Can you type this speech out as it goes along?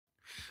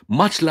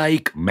Much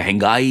like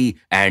Mehengai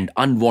and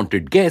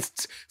unwanted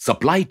guests,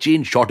 supply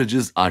chain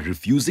shortages are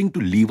refusing to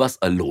leave us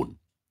alone.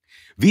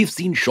 We've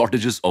seen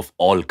shortages of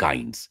all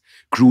kinds: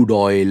 crude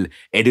oil,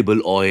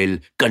 edible oil,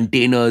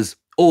 containers,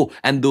 oh,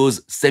 and those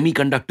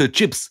semiconductor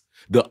chips,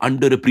 the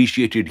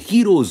underappreciated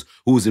heroes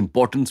whose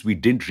importance we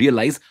didn't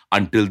realize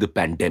until the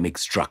pandemic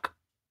struck.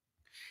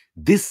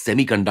 This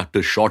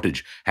semiconductor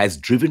shortage has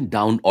driven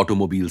down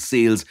automobile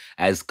sales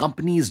as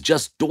companies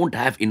just don't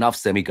have enough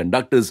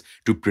semiconductors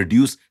to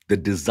produce the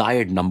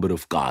desired number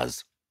of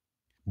cars.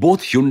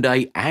 Both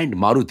Hyundai and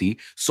Maruti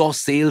saw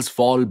sales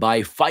fall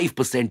by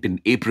 5% in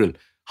April.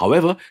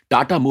 However,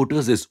 Tata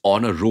Motors is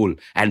on a roll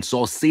and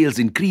saw sales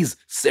increase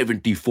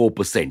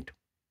 74%.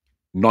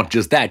 Not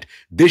just that,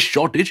 this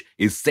shortage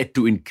is set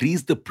to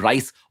increase the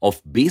price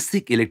of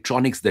basic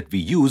electronics that we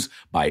use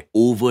by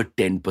over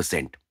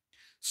 10%.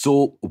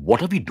 So,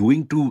 what are we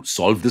doing to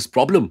solve this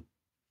problem?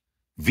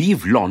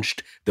 We've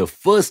launched the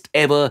first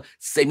ever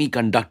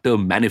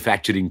semiconductor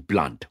manufacturing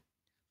plant.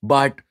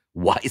 But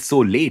why so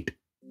late?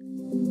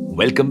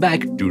 Welcome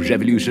back to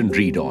Revolution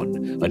Read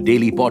On, a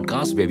daily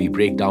podcast where we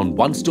break down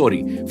one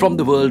story from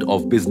the world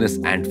of business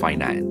and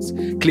finance.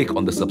 Click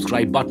on the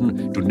subscribe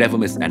button to never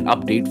miss an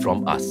update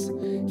from us.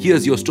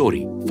 Here's your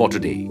story for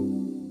today.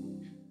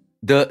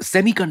 The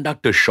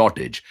semiconductor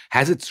shortage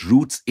has its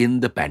roots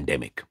in the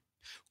pandemic.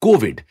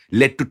 COVID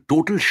led to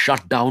total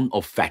shutdown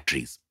of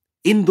factories.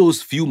 In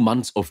those few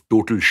months of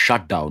total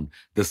shutdown,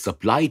 the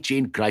supply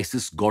chain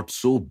crisis got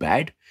so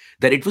bad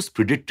that it was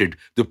predicted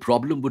the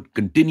problem would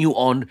continue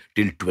on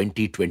till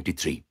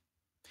 2023.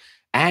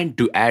 And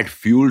to add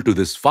fuel to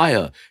this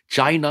fire,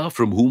 China,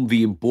 from whom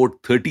we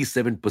import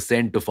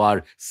 37% of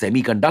our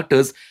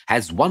semiconductors,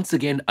 has once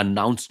again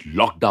announced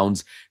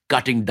lockdowns,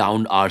 cutting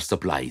down our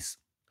supplies.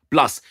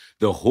 Plus,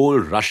 the whole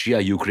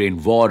Russia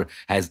Ukraine war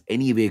has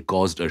anyway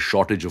caused a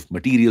shortage of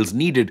materials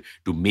needed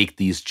to make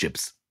these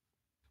chips.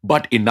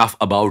 But enough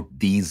about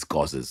these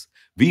causes.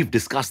 We've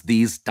discussed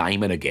these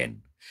time and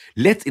again.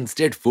 Let's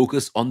instead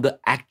focus on the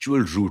actual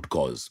root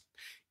cause: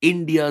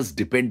 India's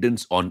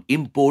dependence on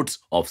imports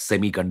of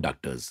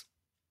semiconductors.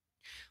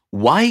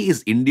 Why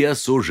is India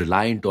so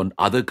reliant on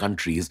other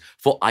countries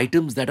for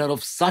items that are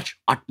of such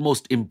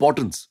utmost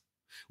importance?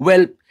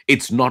 Well,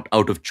 it's not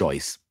out of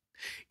choice.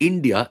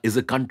 India is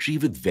a country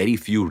with very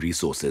few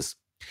resources.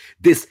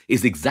 This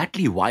is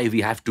exactly why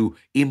we have to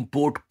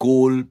import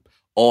coal,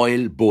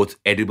 oil, both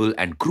edible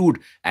and crude,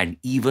 and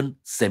even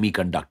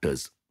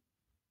semiconductors.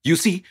 You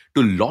see,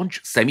 to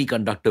launch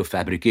semiconductor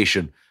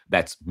fabrication,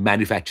 that's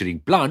manufacturing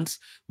plants,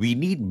 we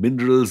need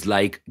minerals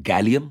like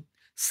gallium,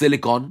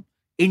 silicon,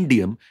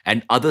 indium,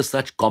 and other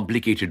such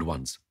complicated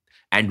ones.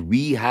 And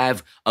we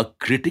have a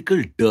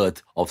critical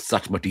dearth of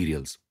such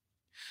materials.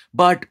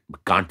 But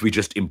can't we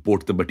just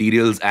import the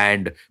materials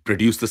and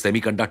produce the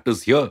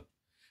semiconductors here?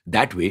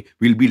 That way,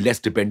 we'll be less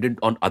dependent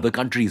on other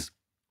countries.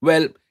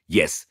 Well,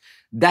 yes,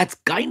 that's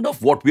kind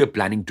of what we are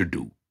planning to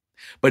do.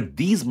 But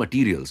these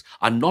materials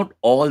are not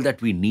all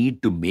that we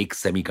need to make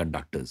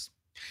semiconductors.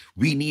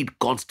 We need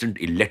constant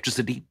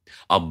electricity,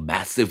 a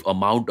massive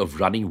amount of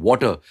running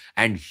water,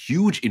 and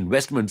huge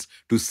investments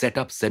to set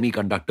up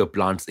semiconductor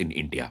plants in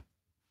India.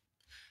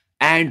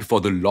 And for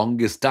the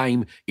longest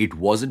time, it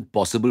wasn't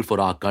possible for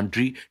our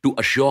country to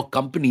assure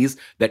companies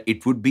that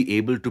it would be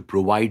able to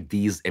provide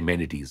these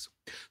amenities.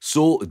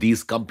 So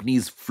these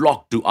companies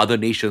flocked to other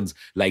nations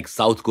like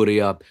South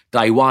Korea,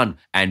 Taiwan,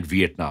 and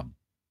Vietnam.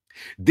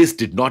 This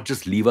did not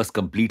just leave us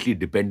completely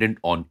dependent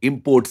on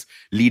imports,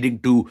 leading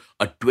to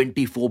a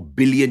 24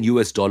 billion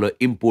US dollar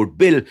import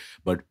bill,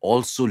 but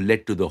also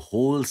led to the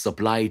whole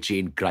supply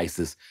chain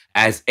crisis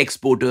as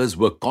exporters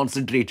were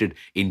concentrated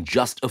in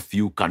just a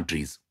few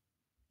countries.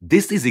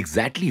 This is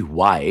exactly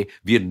why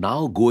we are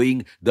now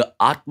going the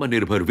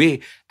Atmanirbhar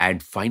way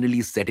and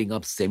finally setting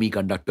up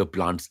semiconductor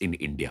plants in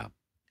India.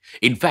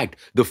 In fact,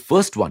 the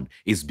first one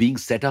is being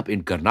set up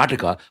in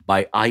Karnataka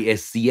by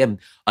ISCM,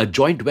 a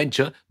joint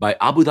venture by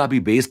Abu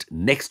Dhabi based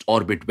Next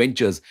Orbit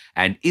Ventures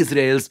and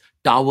Israel's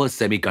Tower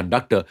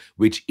Semiconductor,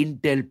 which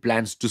Intel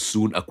plans to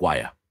soon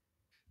acquire.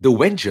 The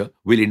venture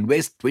will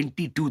invest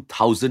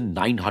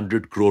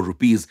 22,900 crore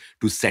rupees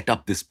to set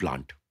up this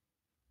plant.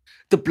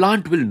 The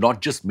plant will not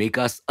just make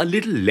us a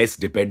little less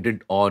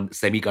dependent on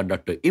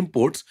semiconductor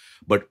imports,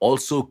 but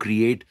also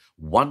create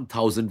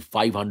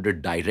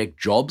 1,500 direct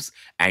jobs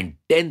and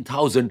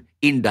 10,000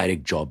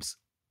 indirect jobs.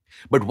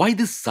 But why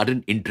this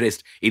sudden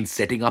interest in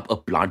setting up a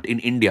plant in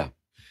India?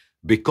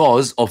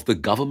 Because of the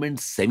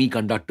government's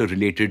semiconductor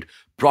related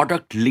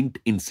product linked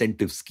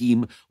incentive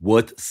scheme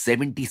worth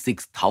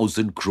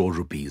 76,000 crore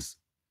rupees.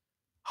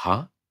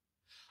 Huh?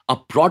 A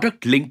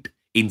product linked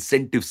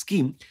incentive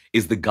scheme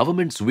is the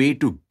government's way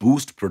to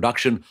boost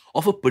production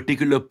of a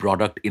particular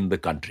product in the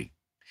country.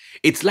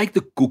 It's like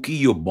the cookie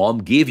your mom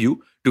gave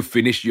you to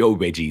finish your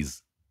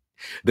veggies.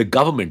 The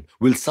government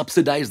will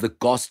subsidize the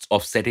costs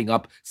of setting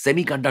up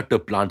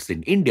semiconductor plants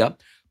in India,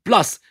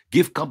 plus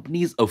give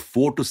companies a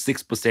 4 to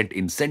 6%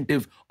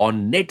 incentive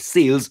on net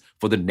sales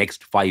for the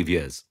next 5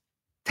 years.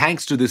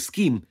 Thanks to this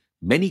scheme,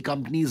 Many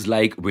companies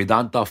like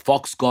Vedanta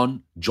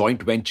Foxconn,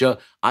 Joint Venture,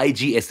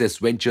 IGSS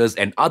Ventures,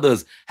 and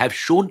others have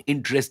shown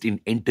interest in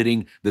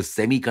entering the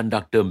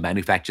semiconductor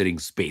manufacturing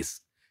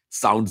space.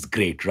 Sounds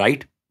great,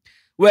 right?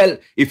 Well,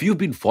 if you've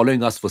been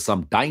following us for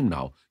some time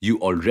now, you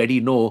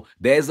already know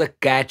there's a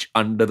catch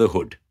under the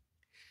hood.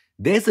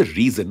 There's a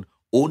reason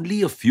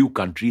only a few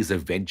countries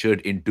have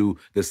ventured into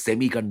the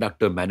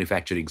semiconductor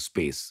manufacturing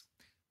space.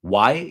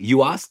 Why,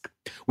 you ask?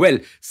 Well,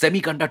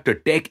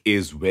 semiconductor tech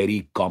is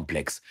very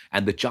complex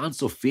and the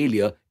chance of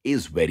failure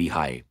is very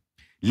high.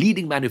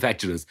 Leading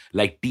manufacturers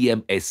like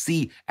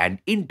TMSC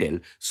and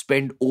Intel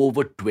spend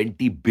over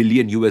 20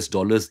 billion US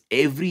dollars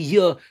every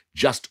year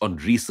just on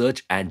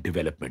research and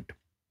development.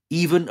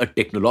 Even a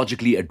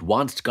technologically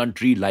advanced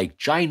country like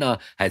China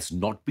has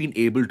not been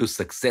able to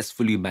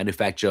successfully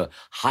manufacture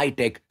high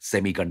tech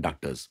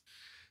semiconductors.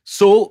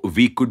 So,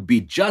 we could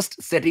be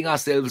just setting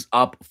ourselves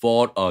up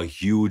for a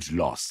huge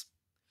loss.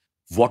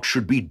 What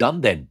should be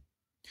done then?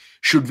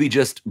 Should we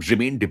just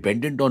remain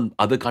dependent on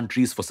other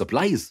countries for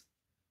supplies?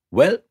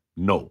 Well,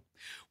 no.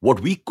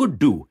 What we could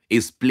do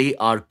is play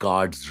our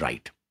cards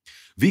right.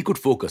 We could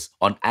focus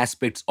on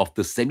aspects of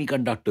the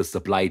semiconductor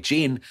supply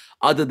chain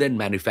other than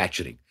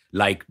manufacturing,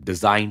 like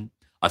design,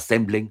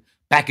 assembling,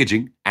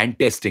 packaging, and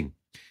testing.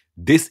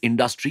 This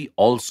industry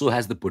also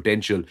has the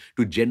potential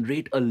to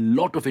generate a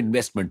lot of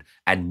investment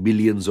and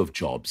millions of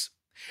jobs.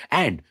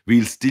 And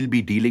we'll still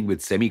be dealing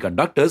with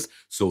semiconductors,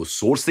 so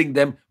sourcing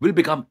them will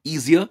become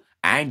easier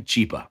and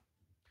cheaper.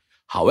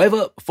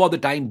 However, for the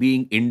time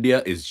being,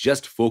 India is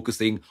just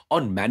focusing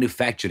on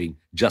manufacturing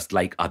just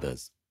like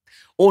others.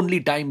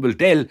 Only time will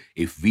tell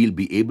if we'll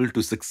be able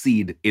to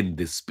succeed in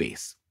this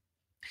space.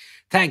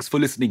 Thanks for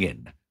listening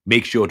in.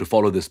 Make sure to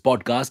follow this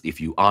podcast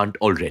if you aren't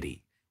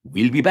already.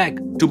 We'll be back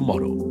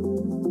tomorrow.